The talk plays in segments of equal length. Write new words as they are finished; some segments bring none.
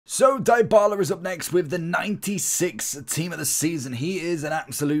So Dybala is up next with the 96 team of the season. He is an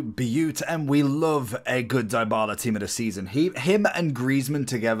absolute beaut, and we love a good Dybala team of the season. Him and Griezmann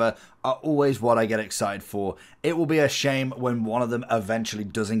together are always what I get excited for. It will be a shame when one of them eventually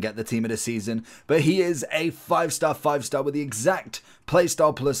doesn't get the team of the season, but he is a 5-star with the exact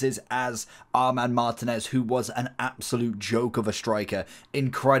playstyle pluses as our man Martinez, who was an absolute joke of a striker.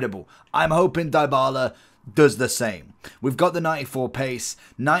 Incredible. I'm hoping Dybala does the same. We've got the 94 pace,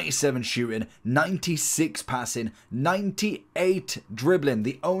 97 shooting, 96 passing, 98 dribbling.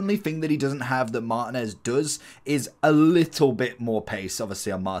 The only thing that he doesn't have that Martinez does is a little bit more pace,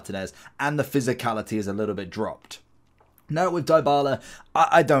 obviously, on Martinez, and the physicality is a little bit dropped. Now with Dybala,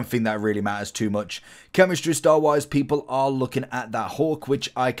 I don't think that really matters too much. Chemistry star-wise, people are looking at that Hawk,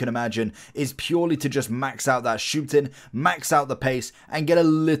 which I can imagine is purely to just max out that shooting, max out the pace, and get a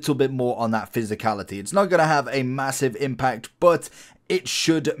little bit more on that physicality. It's not going to have a massive impact, but it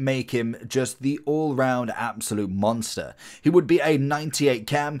should make him just the all-round absolute monster. He would be a 98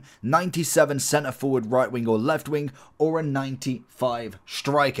 cam, 97 centre forward, right wing or left wing, or a 95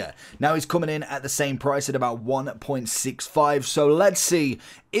 striker. Now he's coming in at the same price at about 1.65, so let's see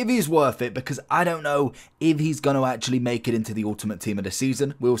if he's worth it, because I don't know if he's going to actually make it into the ultimate team of the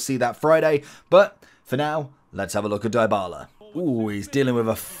season. We'll see that Friday, but for now, let's have a look at Dybala. Ooh, he's dealing with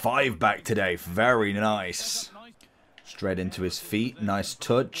a 5-back today. Very nice. Straight into his feet. Nice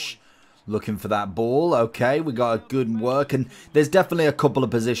touch. Looking for that ball. Okay, we got a good work. And there's definitely a couple of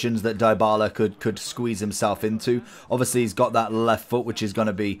positions that Dybala could squeeze himself into. Obviously, he's got that left foot, which is going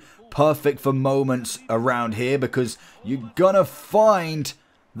to be perfect for moments around here, because you're going to find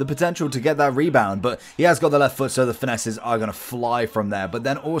the potential to get that rebound. But he has got the left foot, so the finesses are going to fly from there. But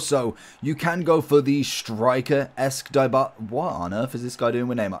then also, you can go for the striker-esque Dybala. What on earth is this guy doing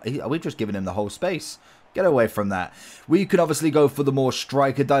with Neymar? Are we just giving him the whole space? Get away from that. We can obviously go for the more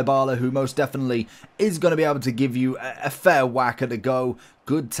striker Dybala, who most definitely is going to be able to give you a fair whack at the go.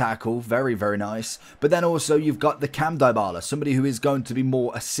 Good tackle. Very, very nice. But then also you've got the cam Dybala, somebody who is going to be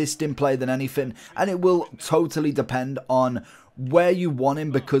more assisting play than anything. And it will totally depend on where you want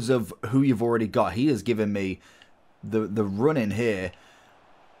him because of who you've already got. He has given me the run in here.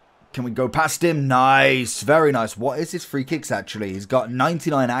 Can we go past him? Nice. Very nice. What is his free kicks, actually? He's got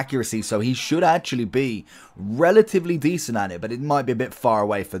 99 accuracy, so he should actually be relatively decent at it, but it might be a bit far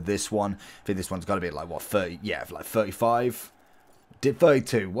away for this one. I think this one's got to be like, what, 30? Yeah, like 35. Did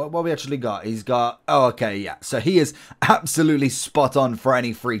 32. What we actually got? He's got... Oh, okay, yeah. So he is absolutely spot on for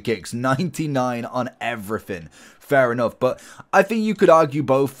any free kicks. 99 on everything. Fair enough, but I think you could argue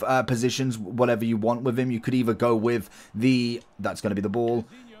both positions, whatever you want with him. You could either go with the... That's going to be the ball.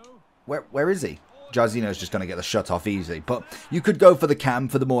 Where is he? Jarzinho's just going to get the shot off easy. But you could go for the cam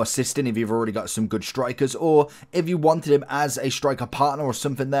for the more assisting if you've already got some good strikers. Or if you wanted him as a striker partner or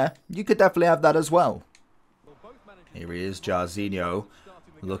something there, you could definitely have that as well. Here he is, Jarzinho,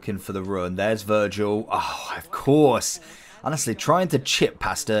 looking for the run. There's Virgil. Oh, of course. Honestly, trying to chip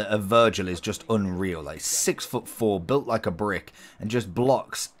past a Virgil is just unreal. Like 6'4", built like a brick, and just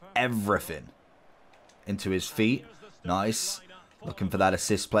blocks everything. Into his feet. Nice. Looking for that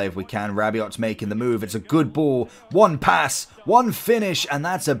assist play if we can. Rabiot's making the move. It's a good ball. One pass, one finish, and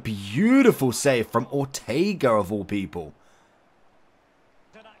that's a beautiful save from Ortega of all people.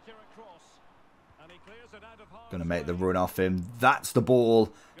 Gonna make the run off him. That's the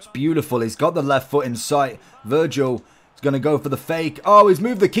ball. It's beautiful. He's got the left foot in sight. Virgil is gonna go for the fake. Oh, he's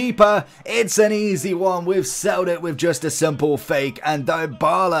moved the keeper. It's an easy one. We've settled it with just a simple fake, and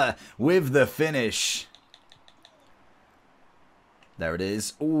Dybala with the finish. There it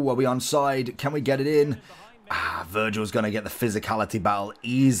is. Oh, are we onside? Can we get it in? Ah, Virgil's going to get the physicality battle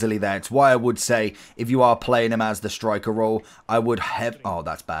easily there. It's why I would say, if you are playing him as the striker role, I would oh,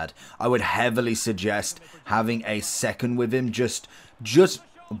 that's bad. I would heavily suggest having a second with him. Just...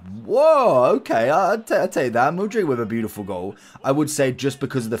 Whoa, okay, I'll tell you that. Mudryk with a beautiful goal. I would say just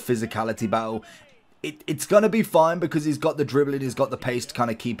because of the physicality battle, it's going to be fine because he's got the dribbling, he's got the pace to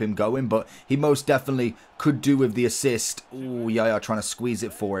kind of keep him going, but he most definitely could do with the assist. Oh, yeah, trying to squeeze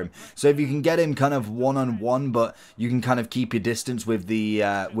it for him. So if you can get him kind of one-on-one, but you can kind of keep your distance with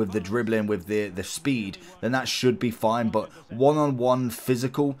the dribbling, with the speed, then that should be fine. But one-on-one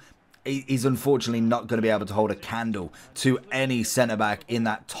physical, he's unfortunately not going to be able to hold a candle to any centre-back in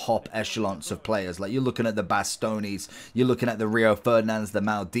that top echelons of players. Like, you're looking at the Bastonis, you're looking at the Rio Ferdinands, the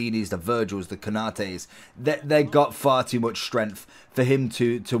Maldinis, the Virgils, the Konates. They got far too much strength for him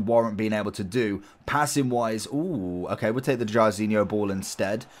to warrant being able to do. Passing-wise, ooh, okay, we'll take the Jarzinho ball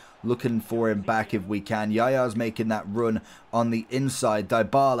instead. looking for him back if we can. Yaya's making that run on the inside.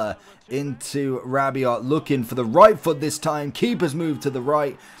 Dybala into Rabiot, looking for the right foot this time. Keeper's move to the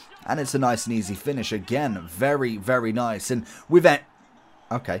right, and it's a nice and easy finish again. Very, very nice. And with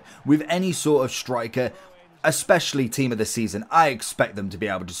any sort of striker, especially team of the season, I expect them to be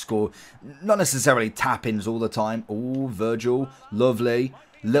able to score. Not necessarily tap-ins all the time. Oh, Virgil, lovely.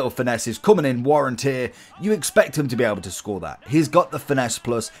 Little finesses coming in, Warrant here. You expect him to be able to score that. He's got the finesse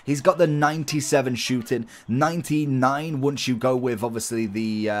plus. He's got the 97 shooting, 99 once you go with obviously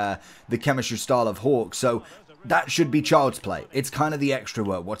the chemistry style of Hawk. So that should be child's play. It's kind of the extra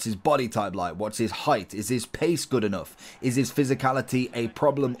work. What's his body type like? What's his height? Is his pace good enough? Is his physicality a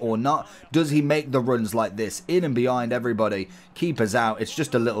problem or not? Does he make the runs like this? In and behind everybody. Keeper's out. It's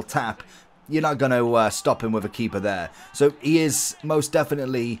just a little tap. You're not going to stop him with a keeper there. So he is most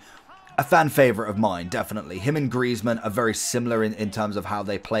definitely a fan favourite of mine, definitely. Him and Griezmann are very similar in terms of how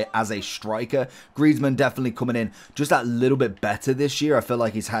they play as a striker. Griezmann definitely coming in just that little bit better this year. I feel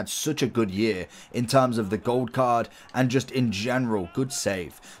like he's had such a good year in terms of the gold card and just in general, good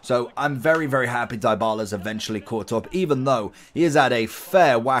save. So I'm very, very happy Dybala's eventually caught up, even though he has had a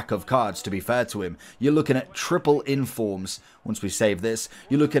fair whack of cards, to be fair to him. You're looking at triple informs. Once we save this,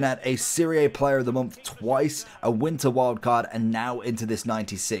 you're looking at a Serie A Player of the Month twice, a Winter Wildcard, and now into this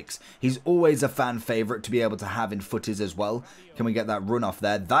 96. He's always a fan favourite to be able to have in footies as well. Can we get that run off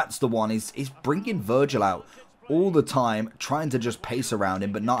there? That's the one. He's bringing Virgil out all the time, trying to just pace around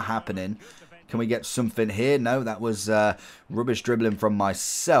him, but not happening. Can we get something here? No, that was rubbish dribbling from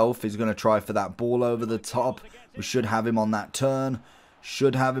myself. He's going to try for that ball over the top. We should have him on that turn.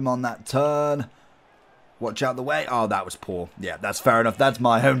 Should have him on that turn. Watch out the way. Oh, that was poor. Yeah, that's fair enough. That's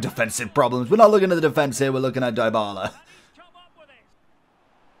my own defensive problems. We're not looking at the defense here. We're looking at Dybala.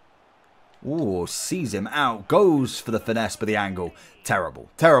 Ooh, sees him out. Goes for the finesse, but the angle.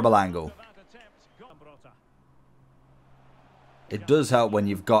 Terrible. Terrible angle. It does help when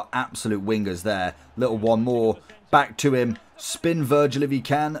you've got absolute wingers there. Little one more. Back to him. Spin Virgil if you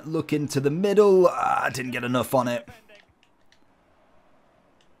can. Look into the middle. Didn't get enough on it.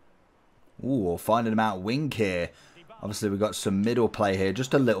 Ooh, finding him out wing here. Obviously, we've got some middle play here.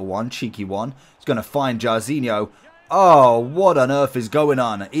 Just a little one, cheeky one. He's going to find Jarzinho. Oh, what on earth is going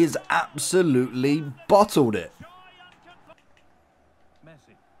on? He's absolutely bottled it.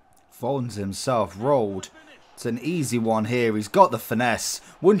 Finds himself rolled. It's an easy one here. He's got the finesse.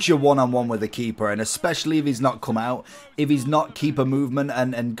 Once you're one-on-one with the keeper, and especially if he's not come out, if he's not keeper movement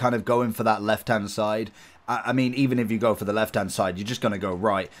and kind of going for that left-hand side, I mean, even if you go for the left-hand side, you're just going to go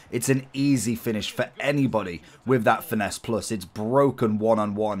right. It's an easy finish for anybody with that finesse plus. It's broken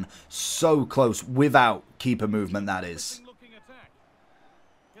one-on-one. So close without keeper movement, that is.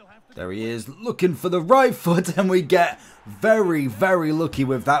 There he is, looking for the right foot, and we get very, very lucky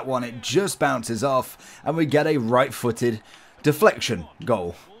with that one. It just bounces off, and we get a right-footed deflection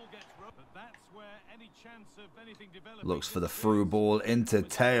goal. Looks for the through ball into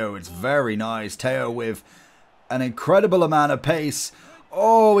Teo. It's very nice. Teo with an incredible amount of pace.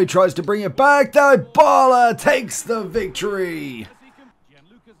 Oh, he tries to bring it back. Dybala takes the victory.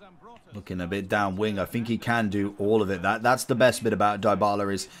 Looking a bit down wing. I think he can do all of it. That's the best bit about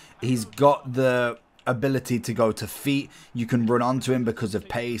Dybala, is he's got the ability to go to feet. You can run onto him because of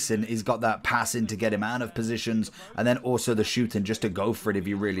pace, and he's got that passing to get him out of positions, and then also the shooting just to go for it if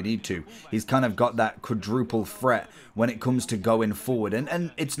you really need to. He's kind of got that quadruple threat when it comes to going forward,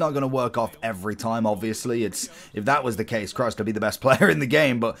 and it's not going to work off every time, obviously. If that was the case, Christ, I'd be the best player in the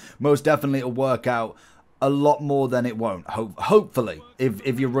game, but most definitely it'll work out a lot more than it won't, hopefully,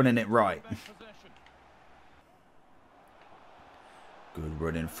 if you're running it right. Good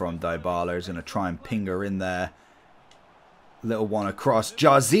running from Dybala. He's going to try and ping her in there. Little one across.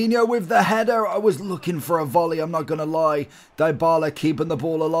 Jarzinho with the header. I was looking for a volley, I'm not going to lie. Dybala keeping the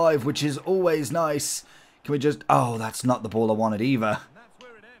ball alive, which is always nice. Can we just... Oh, that's not the ball I wanted either.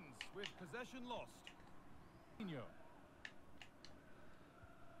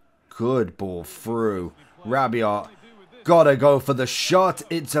 Good ball through. Rabiot. Gotta go for the shot.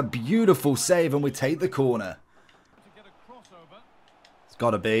 It's a beautiful save, and we take the corner.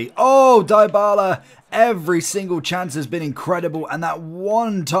 Gotta be. Oh, Dybala. Every single chance has been incredible, and that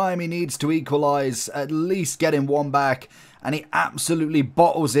one time he needs to equalise, at least getting one back, and he absolutely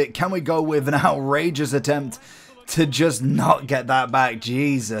bottles it. Can we go with an outrageous attempt to just not get that back?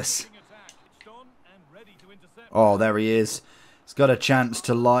 Jesus. Oh, there he is. He's got a chance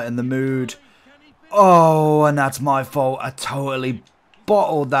to lighten the mood. Oh, and that's my fault. I totally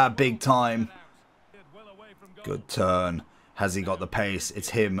bottled that big time. Good turn. Has he got the pace? It's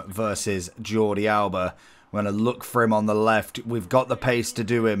him versus Jordi Alba. We're going to look for him on the left. We've got the pace to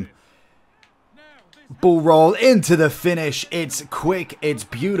do him. Ball roll into the finish. It's quick. It's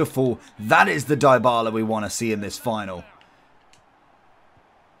beautiful. That is the Dybala we want to see in this final.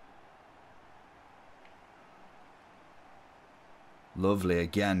 Lovely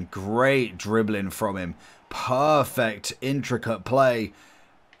again. Great dribbling from him. Perfect, intricate play.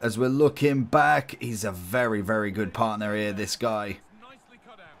 As we're looking back, he's a very, very good partner here, this guy.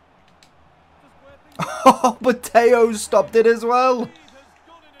 Oh, but Teo stopped it as well.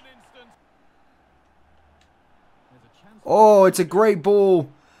 Oh, it's a great ball.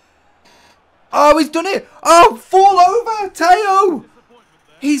 Oh, he's done it. Oh, fall over, Teo.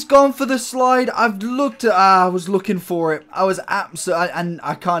 He's gone for the slide. I've looked at... I was looking for it. I was absolutely... And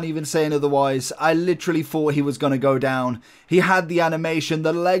I can't even say it otherwise. I literally thought he was going to go down. He had the animation.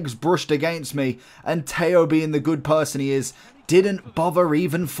 The legs brushed against me. And Teo, being the good person he is, didn't bother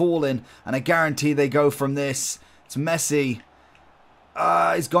even falling. And I guarantee they go from this. It's Messi.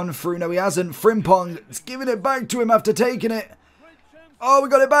 He's gone through. No, he hasn't. Frimpong is giving it back to him after taking it. Oh, we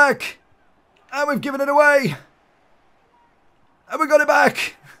got it back. And we've given it away. And we got it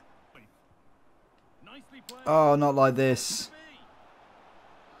back. Oh, not like this.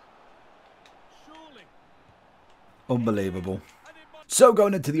 Unbelievable. So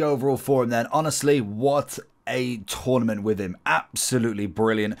going into the overall for him then, honestly, what a tournament with him. Absolutely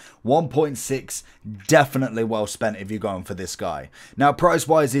brilliant. 1.6, definitely well spent if you're going for this guy. Now,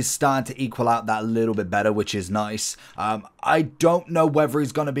 price-wise, he's starting to equal out that a little bit better, which is nice. I don't know whether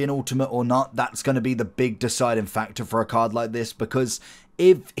he's going to be an ultimate or not. That's going to be the big deciding factor for a card like this, because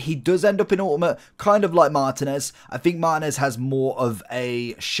if he does end up in ultimate, kind of like Martinez, I think Martinez has more of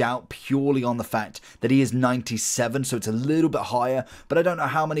a shout purely on the fact that he is 97, so it's a little bit higher, but I don't know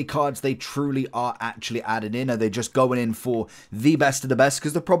how many cards they truly are actually added in. Are they just going in for the best of the best?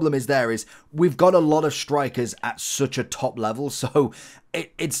 Because the problem is we've got a lot of strikers at such a top level, so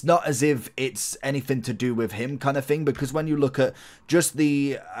it's not as if it's anything to do with him kind of thing, because when you look at just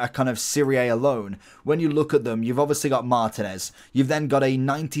the kind of Serie A alone, when you look at them, you've obviously got Martinez, you've then got a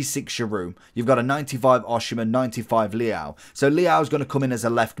 96 Giroud, you've got a 95 Osimhen, 95 Leao. So Leao's going to come in as a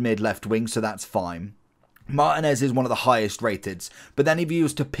left mid, left wing, so that's fine. Martinez is one of the highest rated, but then if you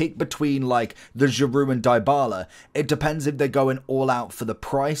was to pick between like the Giroud and Dybala, it depends if they're going all out for the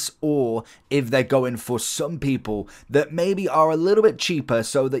price or if they're going for some people that maybe are a little bit cheaper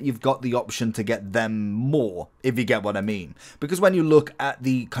so that you've got the option to get them more, if you get what I mean. Because when you look at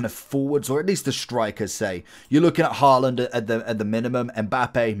the kind of forwards, or at least the strikers, say, you're looking at Haaland at the minimum,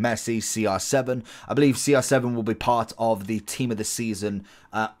 Mbappe, Messi, CR7. I believe CR7 will be part of the team of the season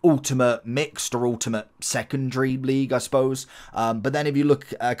ultimate mixed or ultimate secondary league, I suppose. But then if you look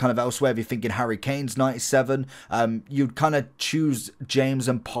kind of elsewhere, if you're thinking Harry Kane's 97, you'd kind of choose James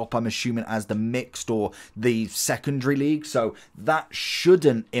and Pop, I'm assuming, as the mixed or the secondary league. So that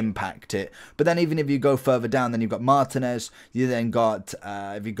shouldn't impact it. But then even if you go further down, then you've got Martinez. You then got,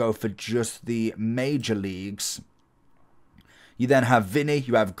 if you go for just the major leagues, you then have Vinny,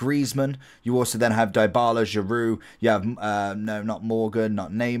 you have Griezmann, you also then have Dybala, Giroud, you have, no, not Morgan,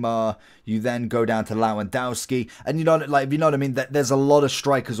 not Neymar, you then go down to Lewandowski, and you know, like, if you know what I mean, there's a lot of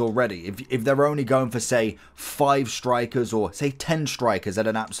strikers already. If they're only going for, say, 5 strikers, or, say, 10 strikers at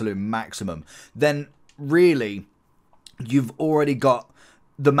an absolute maximum, then really, you've already got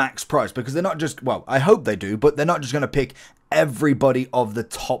the max price, because they're not just, well, I hope they do, but they're not just going to pick everybody of the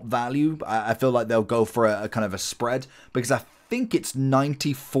top value. I feel like they'll go for a kind of a spread, because I think it's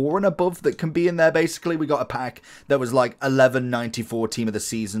 94 and above that can be in there. Basically, we got a pack that was like 11 94 team of the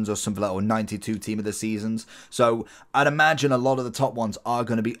seasons or something like, or 92 team of the seasons. So I'd imagine a lot of the top ones are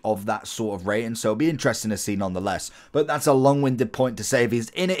going to be of that sort of rating, so it'll be interesting to see nonetheless. But that's a long-winded point to say if he's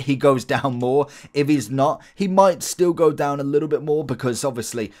in it, he goes down more. If he's not, he might still go down a little bit more, because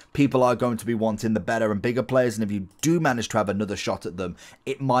obviously people are going to be wanting the better and bigger players, and if you do manage to have another shot at them,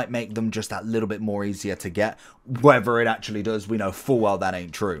 it might make them just that little bit more easier to get. Whether it actually does, we know full well that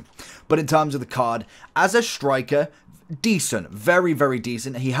ain't true. But in terms of the card, as a striker, decent, very, very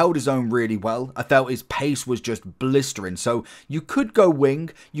decent. He held his own really well. I felt his pace was just blistering. So you could go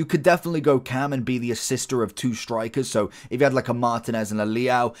wing, you could definitely go cam and be the assister of 2 strikers. So if you had like a Martinez and a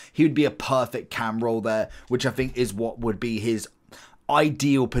Leao, he would be a perfect cam role there, which I think is what would be his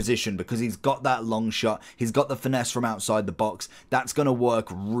ideal position, because he's got that long shot, he's got the finesse from outside the box. That's going to work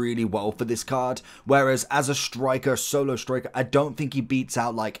really well for this card. Whereas as a striker, solo striker, I don't think he beats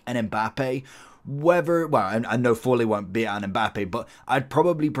out like an Mbappe. Whether, well, I know Foley won't beat out an Mbappe, but I'd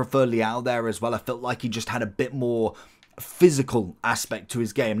probably prefer Leao there as well. I felt like he just had a bit more physical aspect to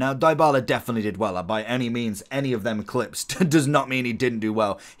his game. Now, Dybala definitely did well. By any means, any of them clips does not mean he didn't do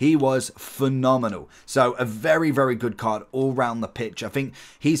well. He was phenomenal. So, a very, very good card all round the pitch. I think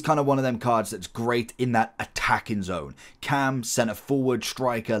he's kind of one of them cards that's great in that attacking zone. Cam, centre forward,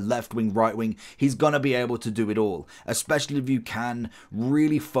 striker, left wing, right wing. He's going to be able to do it all, especially if you can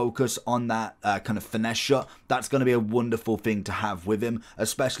really focus on that kind of finesse shot. That's going to be a wonderful thing to have with him,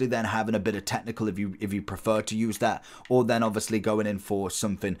 especially then having a bit of technical if you prefer to use that, or then obviously going in for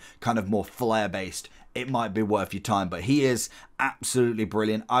something kind of more flair based. It might be worth your time, but he is absolutely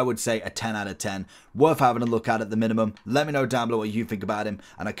brilliant. I would say a 10 out of 10. Worth having a look at the minimum. Let me know down below what you think about him,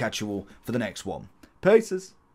 and I'll catch you all for the next one. Peace.